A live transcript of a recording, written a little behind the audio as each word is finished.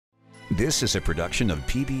This is a production of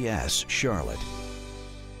PBS Charlotte.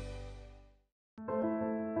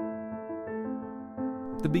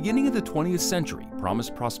 The beginning of the 20th century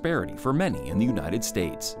promised prosperity for many in the United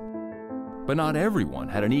States. But not everyone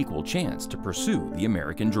had an equal chance to pursue the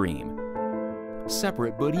American dream.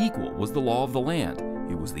 Separate but equal was the law of the land.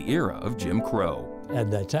 It was the era of Jim Crow.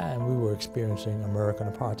 At that time, we were experiencing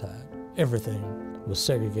American apartheid. Everything was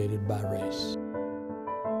segregated by race.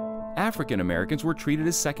 African Americans were treated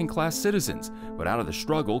as second-class citizens, but out of the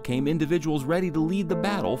struggle came individuals ready to lead the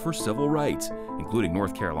battle for civil rights, including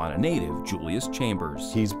North Carolina native Julius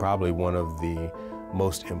Chambers. He's probably one of the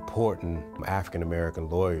most important African American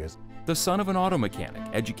lawyers. The son of an auto mechanic,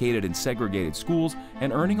 educated in segregated schools,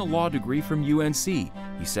 and earning a law degree from UNC, he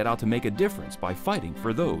set out to make a difference by fighting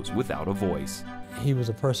for those without a voice. He was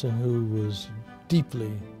a person who was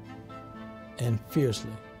deeply and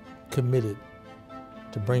fiercely committed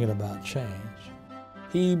to bringing about change.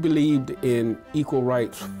 He believed in equal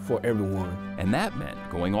rights for everyone. And that meant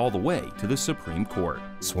going all the way to the Supreme Court.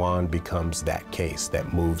 Swann becomes that case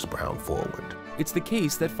that moves Brown forward. It's the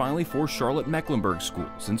case that finally forced Charlotte-Mecklenburg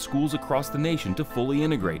Schools and schools across the nation to fully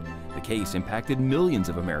integrate. The case impacted millions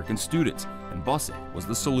of American students, and busing was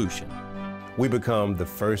the solution. We become the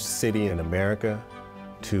first city in America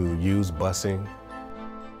to use busing.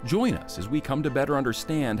 Join us as we come to better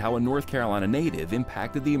understand how a North Carolina native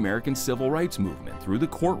impacted the American civil rights movement through the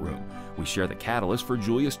courtroom. We share the catalyst for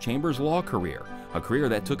Julius Chambers' law career, a career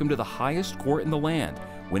that took him to the highest court in the land,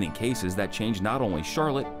 winning cases that changed not only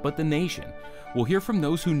Charlotte, but the nation. We'll hear from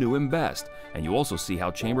those who knew him best, and you also see how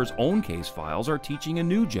Chambers' own case files are teaching a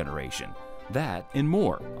new generation. That and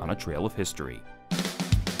more on A Trail of History.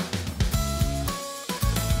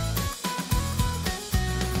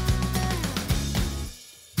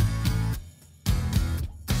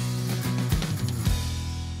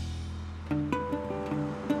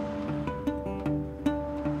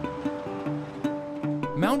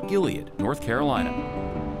 Mount Gilead, North Carolina,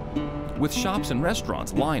 with shops and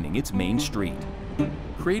restaurants lining its main street,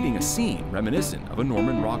 creating a scene reminiscent of a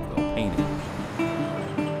Norman Rockwell painting.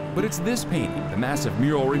 But it's this painting, the massive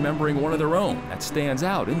mural remembering one of their own, that stands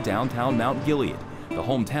out in downtown Mount Gilead, the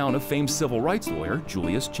hometown of famed civil rights lawyer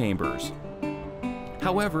Julius Chambers.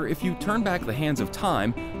 However, if you turn back the hands of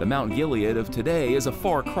time, the Mount Gilead of today is a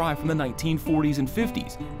far cry from the 1940s and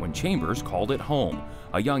 50s, when Chambers called it home,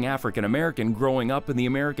 a young African American growing up in the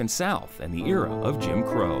American South and the era of Jim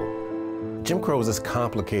Crow. Jim Crow was this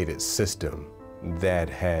complicated system that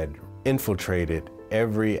had infiltrated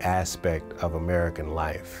every aspect of American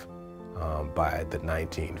life by the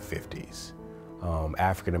 1950s.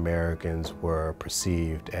 African Americans were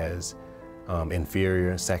perceived as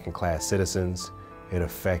inferior, second-class citizens. It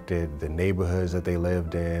affected the neighborhoods that they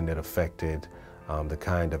lived in. It affected the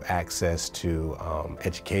kind of access to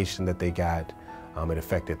education that they got. It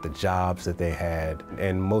affected the jobs that they had.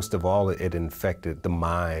 And most of all, it infected the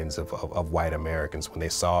minds of white Americans. When they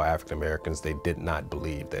saw African Americans, they did not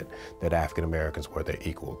believe that African Americans were their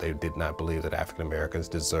equal. They did not believe that African Americans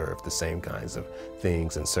deserved the same kinds of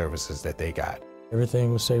things and services that they got.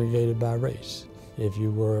 Everything was segregated by race. If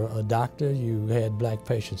you were a doctor, you had black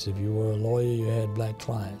patients. If you were a lawyer, you had black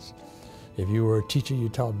clients. If you were a teacher, you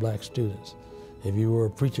taught black students. If you were a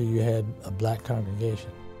preacher, you had a black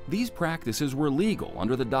congregation. These practices were legal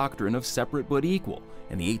under the doctrine of separate but equal.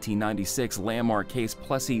 In the 1896 landmark case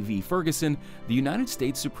Plessy v. Ferguson, the United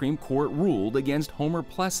States Supreme Court ruled against Homer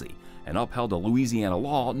Plessy and upheld a Louisiana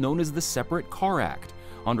law known as the Separate Car Act.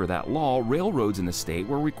 Under that law, railroads in the state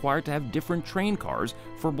were required to have different train cars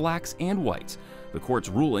for blacks and whites. The court's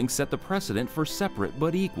ruling set the precedent for separate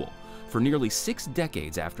but equal. For nearly 6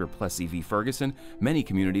 decades after Plessy v. Ferguson, many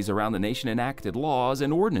communities around the nation enacted laws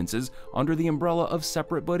and ordinances under the umbrella of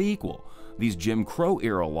separate but equal. These Jim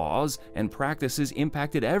Crow-era laws and practices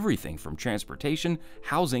impacted everything from transportation,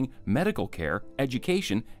 housing, medical care,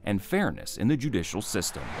 education, and fairness in the judicial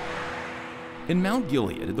system. In Mount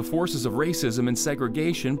Gilead, the forces of racism and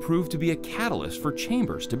segregation proved to be a catalyst for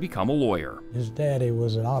Chambers to become a lawyer. His daddy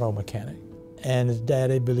was an auto mechanic. And his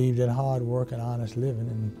daddy believed in hard work and honest living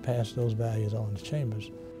and passed those values on to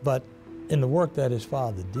Chambers. But in the work that his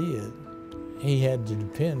father did, he had to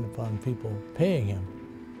depend upon people paying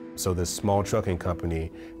him. So this small trucking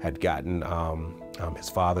company had gotten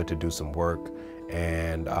his father to do some work,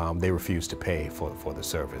 and they refused to pay for the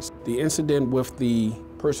service. The incident with the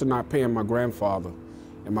person not paying my grandfather,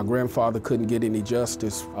 and my grandfather couldn't get any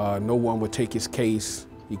justice. No one would take his case.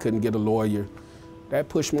 He couldn't get a lawyer. That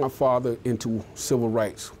pushed my father into civil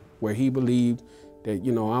rights, where he believed that,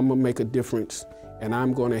 you know, I'm gonna make a difference and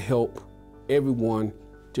I'm gonna help everyone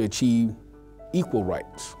to achieve equal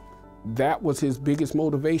rights. That was his biggest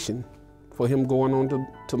motivation for him going on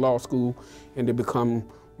to law school and to become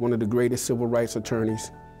one of the greatest civil rights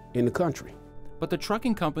attorneys in the country. But the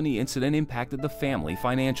trucking company incident impacted the family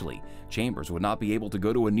financially. Chambers would not be able to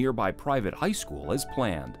go to a nearby private high school as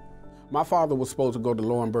planned. My father was supposed to go to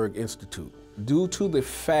Laurinburg Institute. Due to the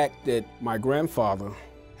fact that my grandfather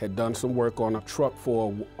had done some work on a truck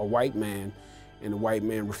for a white man, and the white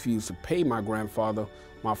man refused to pay my grandfather,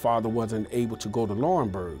 my father wasn't able to go to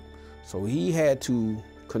Laurinburg. So he had to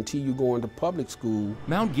continue going to public school.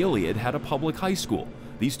 Mount Gilead had a public high school.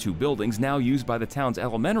 These two buildings, now used by the town's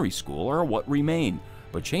elementary school, are what remain.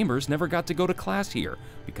 But Chambers never got to go to class here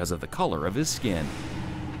because of the color of his skin.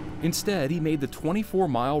 Instead, he made the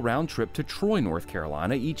 24-mile round trip to Troy, North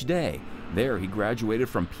Carolina each day. There, he graduated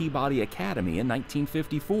from Peabody Academy in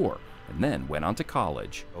 1954 and then went on to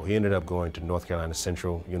college. He ended up going to North Carolina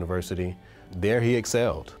Central University. There he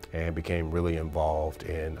excelled and became really involved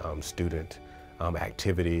in student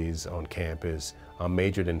activities on campus,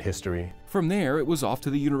 majored in history. From there, it was off to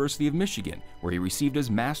the University of Michigan, where he received his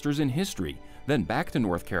master's in history, then back to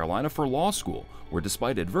North Carolina for law school, where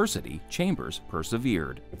despite adversity, Chambers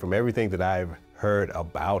persevered. From everything that I've heard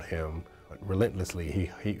about him, relentlessly,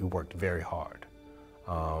 he worked very hard.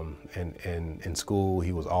 And in school,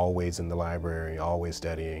 he was always in the library, always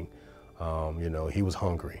studying. You know, he was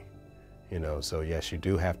hungry. You know, so yes, you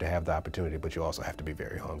do have to have the opportunity, but you also have to be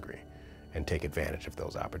very hungry and take advantage of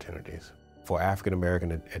those opportunities. For African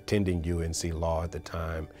American attending UNC Law at the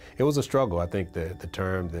time, it was a struggle. I think the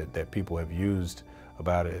term that people have used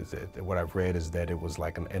about it is that what I've read is that it was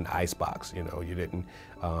like an icebox. You know, you didn't,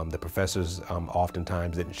 the professors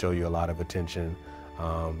oftentimes didn't show you a lot of attention.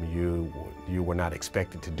 You were not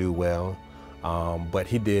expected to do well, but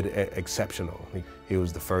he did exceptional. He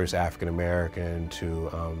was the first African American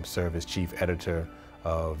to serve as chief editor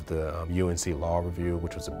of the UNC Law Review,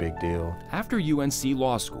 which was a big deal. After UNC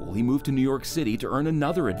Law School, he moved to New York City to earn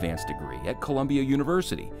another advanced degree at Columbia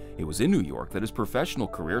University. It was in New York that his professional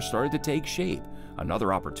career started to take shape.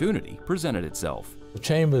 Another opportunity presented itself.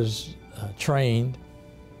 Chambers trained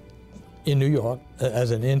in New York as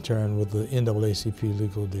an intern with the NAACP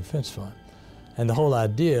Legal Defense Fund. And the whole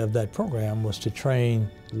idea of that program was to train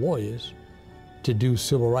lawyers to do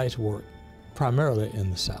civil rights work, primarily in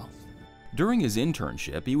the South. During his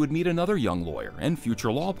internship, he would meet another young lawyer and future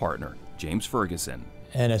law partner, James Ferguson.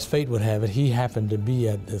 And as fate would have it, he happened to be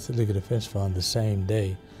at the Legal Defense Fund the same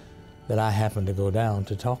day that I happened to go down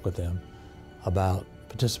to talk with them about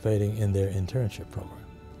participating in their internship program.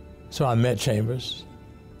 So I met Chambers,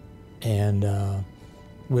 and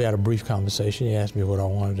we had a brief conversation. He asked me what I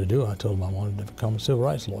wanted to do. I told him I wanted to become a civil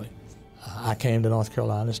rights lawyer. I came to North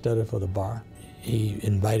Carolina, studied for the bar. He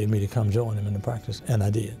invited me to come join him in the practice, and I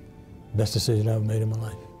did. Best decision I ever made in my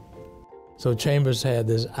life. So Chambers had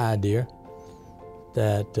this idea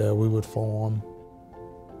that we would form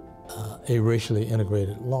a racially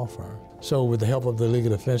integrated law firm. So with the help of the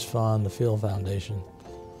Legal Defense Fund, the Field Foundation,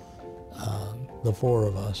 the four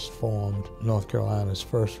of us formed North Carolina's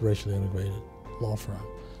first racially integrated law firm.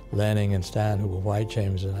 Lanning and Stein, who were white,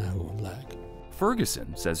 Chambers and I, who were black.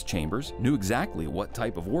 Ferguson, says Chambers, knew exactly what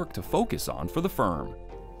type of work to focus on for the firm.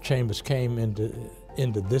 Chambers came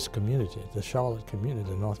into this community, the Charlotte community,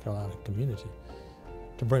 the North Carolina community,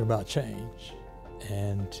 to bring about change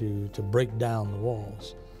and to break down the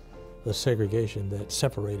walls, the segregation that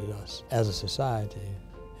separated us as a society.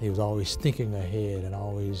 He was always thinking ahead and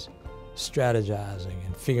always strategizing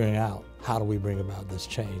and figuring out how do we bring about this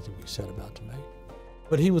change that we set about to make.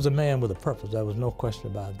 But he was a man with a purpose, there was no question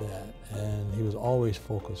about that, and he was always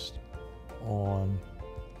focused on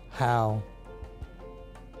how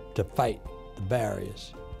to fight the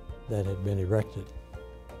barriers that had been erected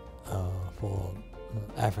for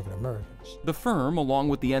African Americans. The firm, along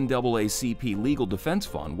with the NAACP Legal Defense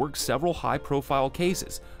Fund, worked several high-profile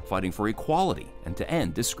cases, fighting for equality and to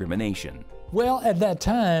end discrimination. Well, at that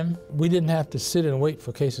time, we didn't have to sit and wait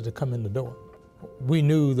for cases to come in the door. We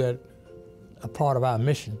knew that a part of our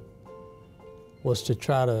mission was to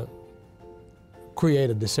try to create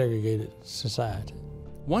a desegregated society.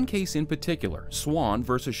 One case in particular, Swann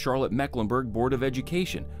versus Charlotte-Mecklenburg Board of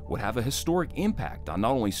Education, would have a historic impact on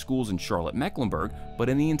not only schools in Charlotte-Mecklenburg, but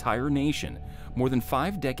in the entire nation. More than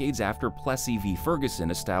 5 decades after Plessy v.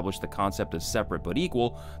 Ferguson established the concept of separate but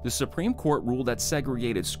equal, the Supreme Court ruled that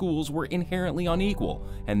segregated schools were inherently unequal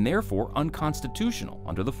and therefore unconstitutional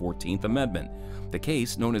under the 14th Amendment. The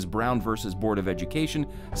case, known as Brown versus Board of Education,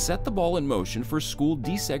 set the ball in motion for school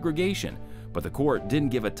desegregation, but the court didn't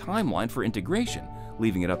give a timeline for integration,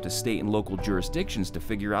 leaving it up to state and local jurisdictions to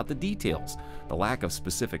figure out the details. The lack of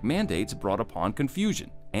specific mandates brought upon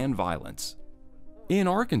confusion and violence. In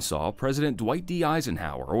Arkansas, President Dwight D.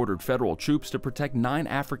 Eisenhower ordered federal troops to protect 9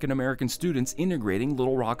 African-American students integrating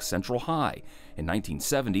Little Rock Central High. In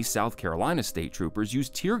 1970, South Carolina state troopers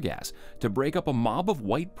used tear gas to break up a mob of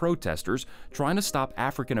white protesters trying to stop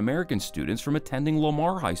African-American students from attending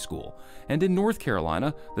Lamar High School. And in North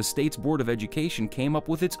Carolina, the state's Board of Education came up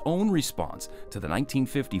with its own response to the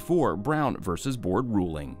 1954 Brown versus Board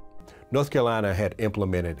ruling. North Carolina had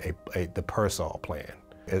implemented the Pearsall Plan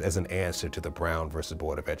as an answer to the Brown versus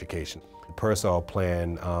Board of Education. The Pearsall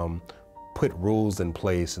Plan put rules in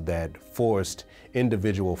place that forced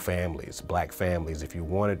individual families, black families, if you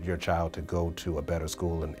wanted your child to go to a better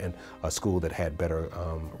school and a school that had better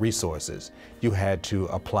resources, you had to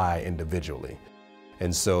apply individually.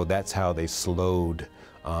 And so that's how they slowed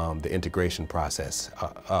the integration process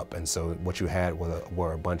up. And so what you had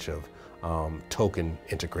were a bunch of token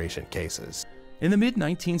integration cases. In the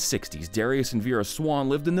mid-1960s, Darius and Vera Swann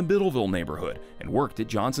lived in the Middleville neighborhood and worked at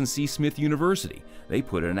Johnson C. Smith University. They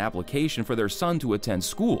put in an application for their son to attend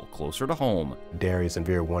school closer to home. Darius and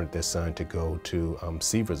Vera wanted their son to go to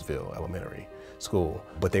Seversville Elementary School,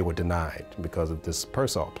 but they were denied because of this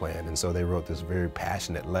Pearsall Plan. And so they wrote this very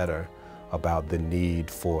passionate letter about the need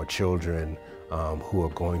for children who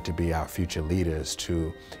are going to be our future leaders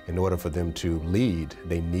in order for them to lead,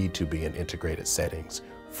 they need to be in integrated settings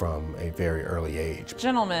from a very early age.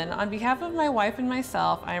 Gentlemen, on behalf of my wife and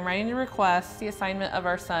myself, I am writing to request the assignment of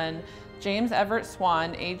our son, James Everett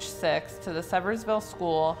Swann, age 6, to the Seversville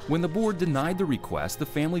School. When the board denied the request, the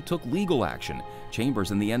family took legal action.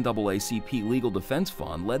 Chambers and the NAACP Legal Defense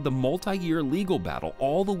Fund led the multi-year legal battle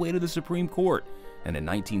all the way to the Supreme Court. And in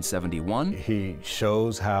 1971, he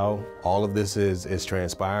shows how all of this is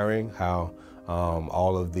transpiring, how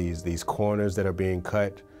all of these corners that are being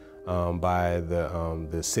cut by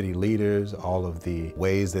the city leaders, all of the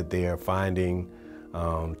ways that they are finding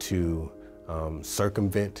to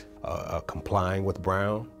circumvent complying with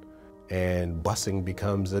Brown. And busing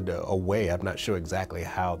becomes a way. I'm not sure exactly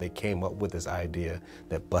how they came up with this idea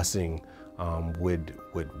that busing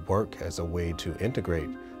would work as a way to integrate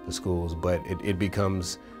the schools, but it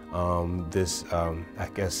becomes this, I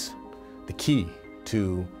guess, the key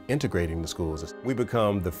to integrating the schools. We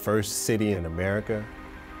become the first city in America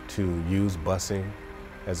to use busing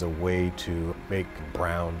as a way to make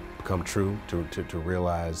Brown come true, to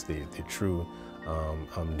realize the true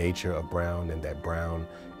nature of Brown, and that Brown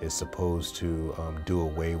is supposed to do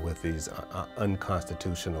away with these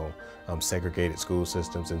unconstitutional segregated school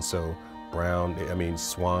systems. And so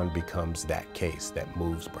Swann becomes that case that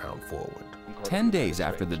moves Brown forward. 10 days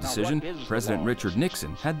after the decision, President Richard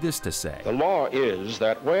Nixon had this to say. The law is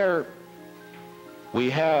that where we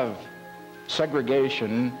have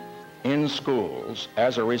segregation in schools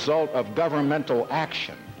as a result of governmental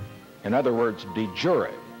action, in other words, de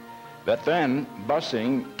jure, that then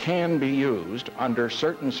busing can be used under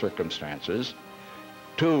certain circumstances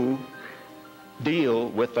to deal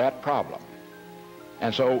with that problem.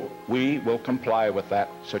 And so we will comply with that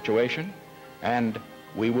situation, and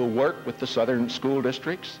we will work with the southern school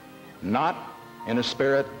districts, not in a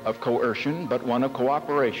spirit of coercion, but one of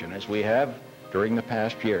cooperation, as we have during the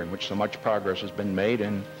past year, in which so much progress has been made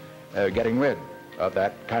in getting rid of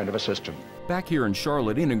that kind of a system. Back here in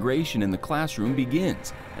Charlotte, integration in the classroom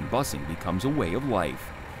begins, and busing becomes a way of life.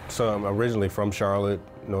 So I'm originally from Charlotte,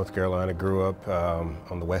 North Carolina, grew up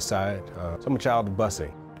on the west side. So I'm a child of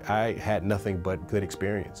busing. I had nothing but good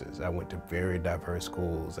experiences. I went to very diverse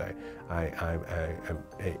schools. I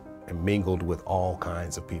mingled with all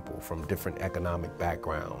kinds of people from different economic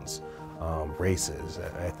backgrounds, races,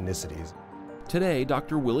 ethnicities. Today,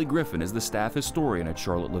 Dr. Willie Griffin is the staff historian at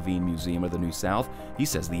Charlotte Levine Museum of the New South. He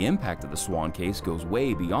says the impact of the Swann case goes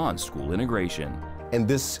way beyond school integration. And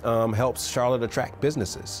this helps Charlotte attract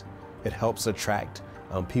businesses. It helps attract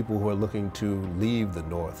people who are looking to leave the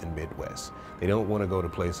North and Midwest. They don't want to go to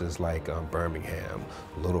places like Birmingham,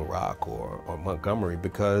 Little Rock, or Montgomery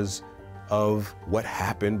because of what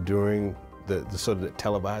happened during the sort of the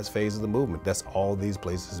televised phase of the movement. That's all these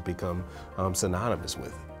places become synonymous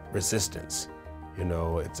with. Resistance. You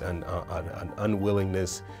know, it's an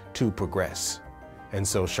unwillingness to progress. And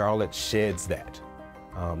so Charlotte sheds that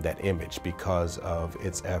image because of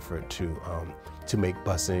its effort to make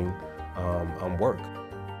busing work.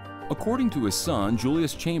 According to his son,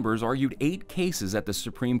 Julius Chambers argued 8 cases at the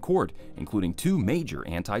Supreme Court, including 2 major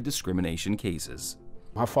anti-discrimination cases.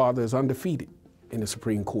 My father is undefeated in the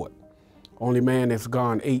Supreme Court. Only man that's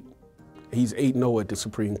gone 8, he's 8-0 at the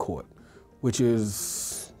Supreme Court, which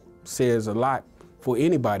says a lot for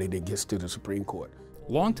anybody that gets to the Supreme Court.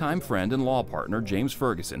 Longtime friend and law partner James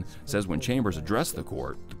Ferguson says when Chambers addressed the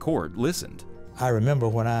court listened. I remember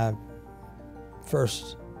when I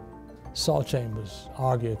first saw Chambers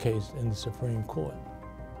argue a case in the Supreme Court,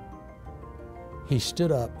 he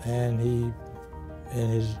stood up and he, in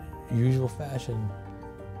his usual fashion,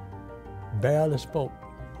 barely spoke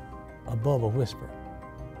above a whisper.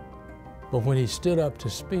 But when he stood up to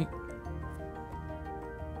speak,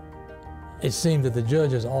 it seemed that the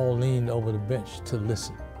judges all leaned over the bench to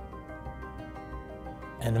listen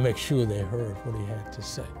and to make sure they heard what he had to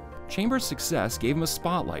say. Chambers' success gave him a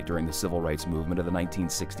spotlight during the civil rights movement of the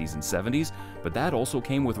 1960s and 70s, but that also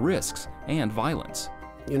came with risks and violence.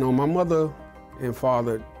 You know, my mother and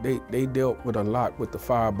father, they dealt with a lot with the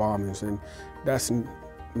fire bombings, and that's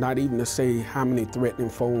not even to say how many threatening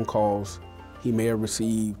phone calls he may have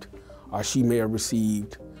received or she may have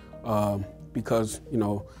received, because, you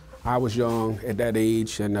know, I was young at that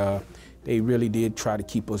age, and they really did try to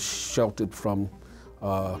keep us sheltered from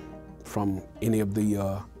any of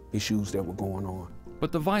the issues that were going on.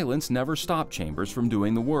 But the violence never stopped Chambers from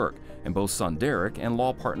doing the work, and both son Derek and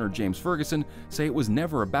law partner James Ferguson say it was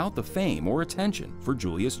never about the fame or attention for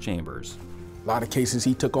Julius Chambers. A lot of cases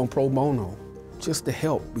he took on pro bono just to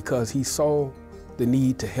help because he saw the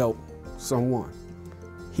need to help someone.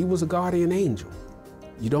 He was a guardian angel.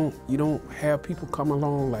 You don't have people come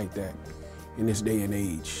along like that in this day and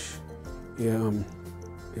age.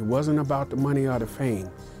 It wasn't about the money or the fame.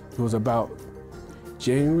 It was about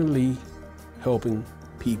genuinely helping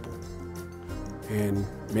people and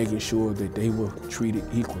making sure that they were treated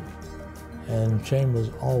equally. And Chambers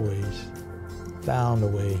always found a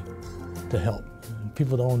way to help.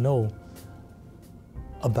 People don't know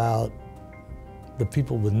about the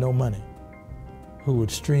people with no money who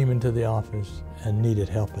would stream into the office and needed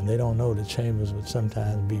help, and they don't know that Chambers would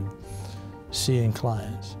sometimes be seeing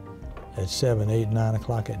clients at 7, 8, 9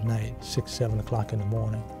 o'clock at night, 6, 7 o'clock in the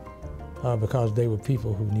morning, because they were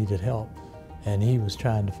people who needed help, and he was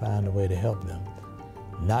trying to find a way to help them.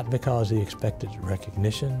 Not because he expected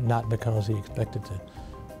recognition, not because he expected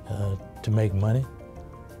to make money,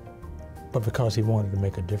 but because he wanted to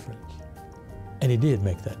make a difference. And he did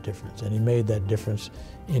make that difference, and he made that difference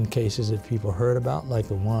in cases that people heard about, like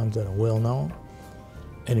the ones that are well known,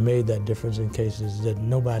 and he made that difference in cases that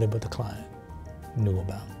nobody but the client knew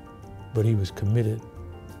about. But he was committed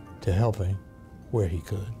to helping where he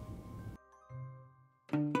could.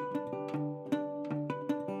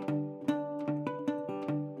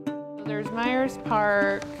 There's Myers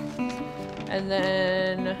Park, and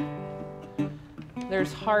then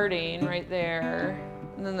there's Harding right there.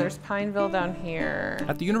 And then there's Pineville down here.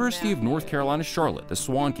 At the University of North Carolina, Charlotte, the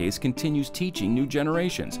Swann case continues teaching new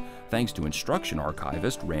generations, thanks to instruction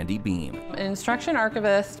archivist Randy Beam. Instruction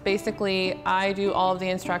archivist, basically, I do all of the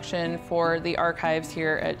instruction for the archives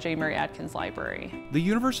here at J. Murray Adkins Library. The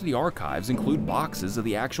university archives include boxes of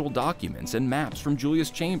the actual documents and maps from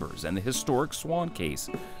Julius Chambers and the historic Swann case.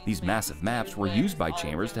 These massive maps were used by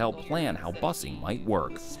Chambers to help plan how busing might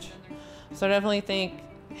work. So I definitely think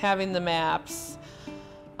having the maps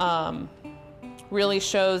really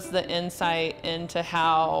shows the insight into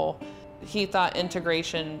how he thought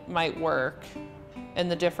integration might work and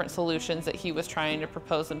the different solutions that he was trying to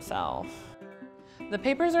propose himself. The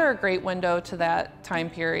papers are a great window to that time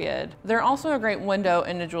period. They're also a great window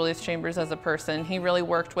into Julius Chambers as a person. He really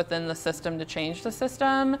worked within the system to change the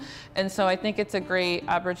system, and so I think it's a great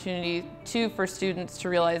opportunity too for students to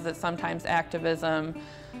realize that sometimes activism,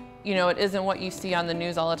 you know, it isn't what you see on the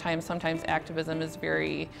news all the time. Sometimes activism is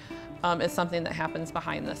is something that happens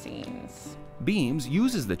behind the scenes. Beams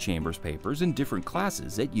uses the Chambers papers in different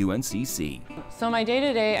classes at UNCC. So my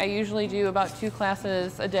day-to-day, I usually do about 2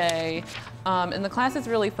 classes a day, and the classes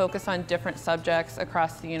really focus on different subjects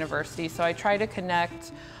across the university. So I try to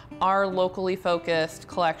connect our locally focused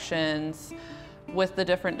collections with the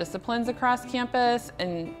different disciplines across campus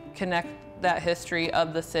and connect that history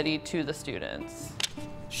of the city to the students.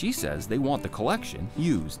 She says they want the collection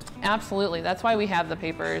used. Absolutely, that's why we have the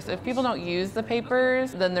papers. If people don't use the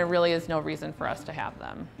papers, then there really is no reason for us to have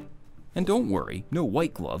them. And don't worry, no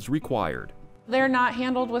white gloves required. They're not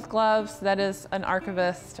handled with gloves. That is an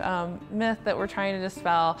archivist myth that we're trying to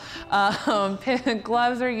dispel.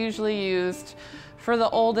 Gloves are usually used for the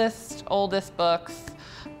oldest books,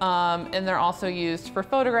 and they're also used for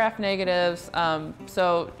photograph negatives,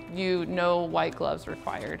 so no white gloves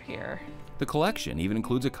required here. The collection even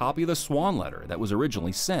includes a copy of the Swann letter that was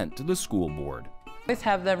originally sent to the school board. I always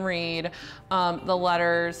have them read the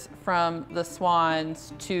letters from the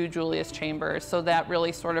Swanns to Julius Chambers, so that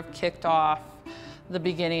really sort of kicked off the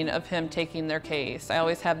beginning of him taking their case. I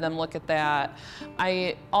always have them look at that.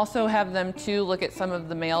 I also have them too look at some of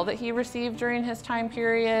the mail that he received during his time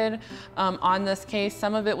period on this case.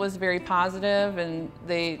 Some of it was very positive, and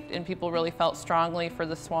people really felt strongly for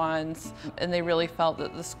the Swanns, and they really felt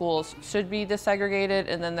that the schools should be desegregated.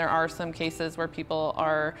 And then there are some cases where people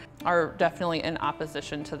are definitely in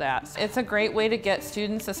opposition to that. It's a great way to get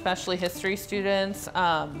students, especially history students,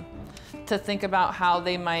 to think about how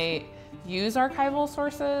they might use archival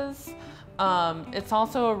sources. It's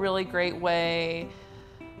also a really great way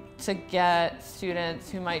to get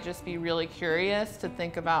students who might just be really curious to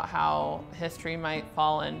think about how history might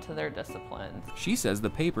fall into their disciplines. She says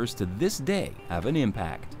the papers to this day have an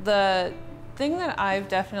impact. The thing that I've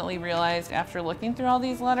definitely realized after looking through all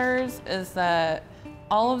these letters is that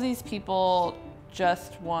all of these people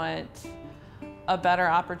just want a better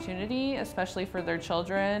opportunity, especially for their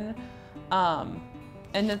children.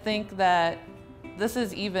 And to think that this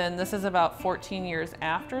is about 14 years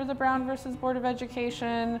after the Brown versus Board of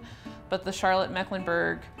Education, but the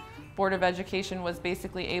Charlotte-Mecklenburg Board of Education was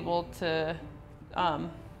basically able to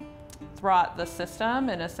thwart the system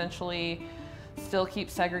and essentially still keep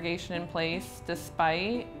segregation in place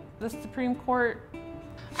despite the Supreme Court.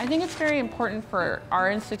 I think it's very important for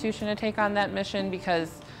our institution to take on that mission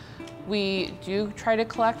because we do try to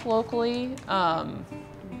collect locally.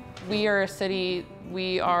 We are a city,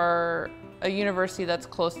 we are a university that's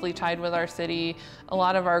closely tied with our city. A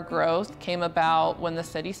lot of our growth came about when the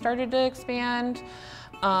city started to expand.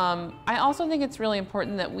 I also think it's really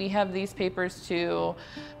important that we have these papers too,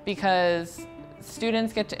 because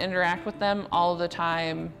students get to interact with them all the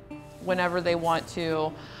time, whenever they want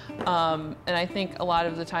to. And I think a lot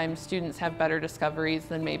of the time students have better discoveries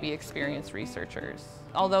than maybe experienced researchers.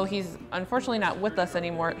 Although he's unfortunately not with us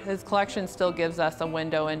anymore, his collection still gives us a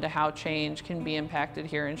window into how change can be impacted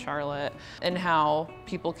here in Charlotte and how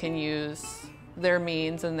people can use their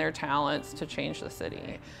means and their talents to change the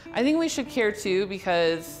city. I think we should care too,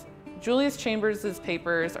 because Julius Chambers'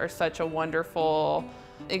 papers are such a wonderful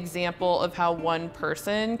example of how one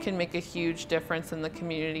person can make a huge difference in the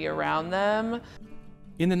community around them.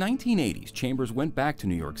 In the 1980s, Chambers went back to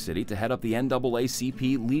New York City to head up the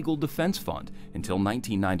NAACP Legal Defense Fund until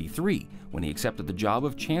 1993, when he accepted the job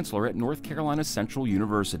of chancellor at North Carolina Central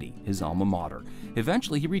University, his alma mater.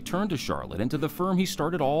 Eventually, he returned to Charlotte and to the firm he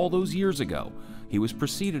started all those years ago. He was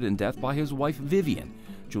preceded in death by his wife, Vivian.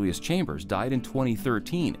 Julius Chambers died in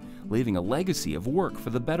 2013, leaving a legacy of work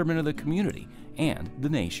for the betterment of the community and the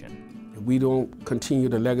nation. If we don't continue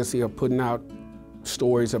the legacy of putting out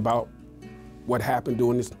stories about what happened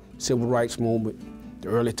during this civil rights movement, the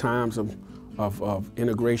early times of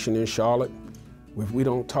integration in Charlotte, if we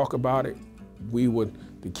don't talk about it,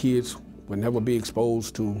 the kids would never be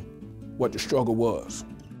exposed to what the struggle was.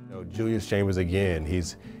 You know, Julius Chambers, again,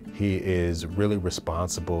 he is really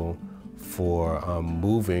responsible for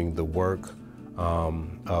moving the work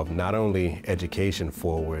of not only education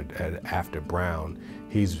forward after Brown,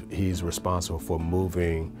 he's responsible for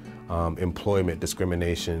moving employment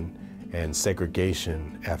discrimination and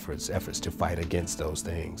segregation efforts to fight against those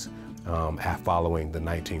things following the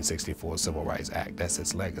 1964 Civil Rights Act. That's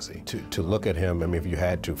its legacy. To look at him, I mean, if you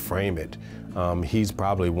had to frame it, he's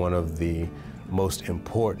probably one of the most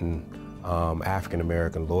important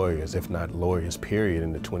African-American lawyers, if not lawyers, period,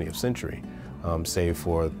 in the 20th century, save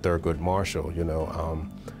for Thurgood Marshall. You know,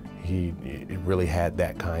 he really had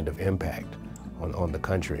that kind of impact on the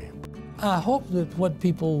country. I hope that what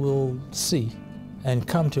people will see and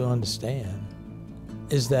come to understand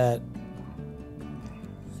is that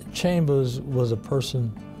Chambers was a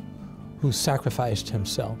person who sacrificed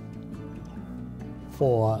himself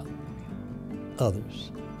for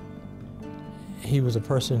others. He was a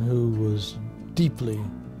person who was deeply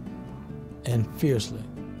and fiercely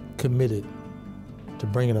committed to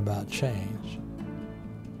bringing about change.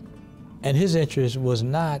 And his interest was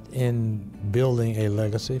not in building a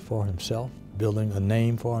legacy for himself, building a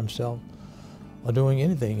name for himself, or doing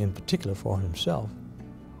anything in particular for himself,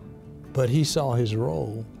 but he saw his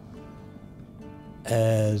role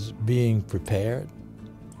as being prepared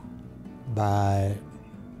by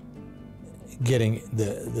getting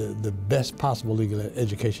the best possible legal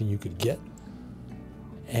education you could get,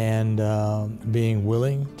 and being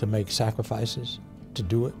willing to make sacrifices to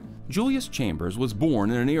do it. Julius Chambers was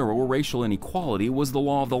born in an era where racial inequality was the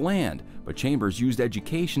law of the land, but Chambers used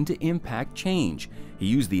education to impact change. He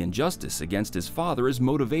used the injustice against his father as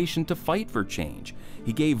motivation to fight for change.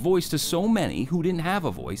 He gave voice to so many who didn't have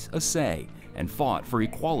a voice, a say, and fought for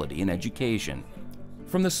equality in education.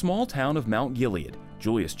 From the small town of Mount Gilead,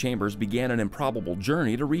 Julius Chambers began an improbable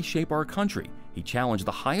journey to reshape our country. He challenged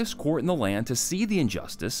the highest court in the land to see the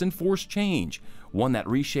injustice and force change, one that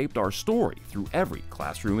reshaped our story through every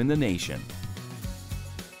classroom in the nation.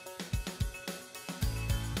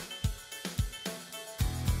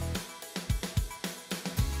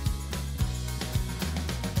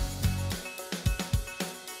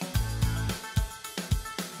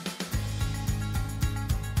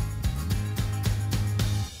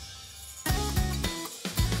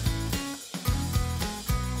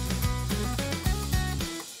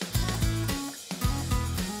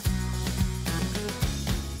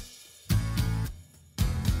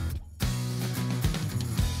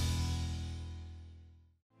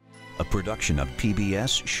 A production of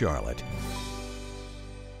PBS Charlotte.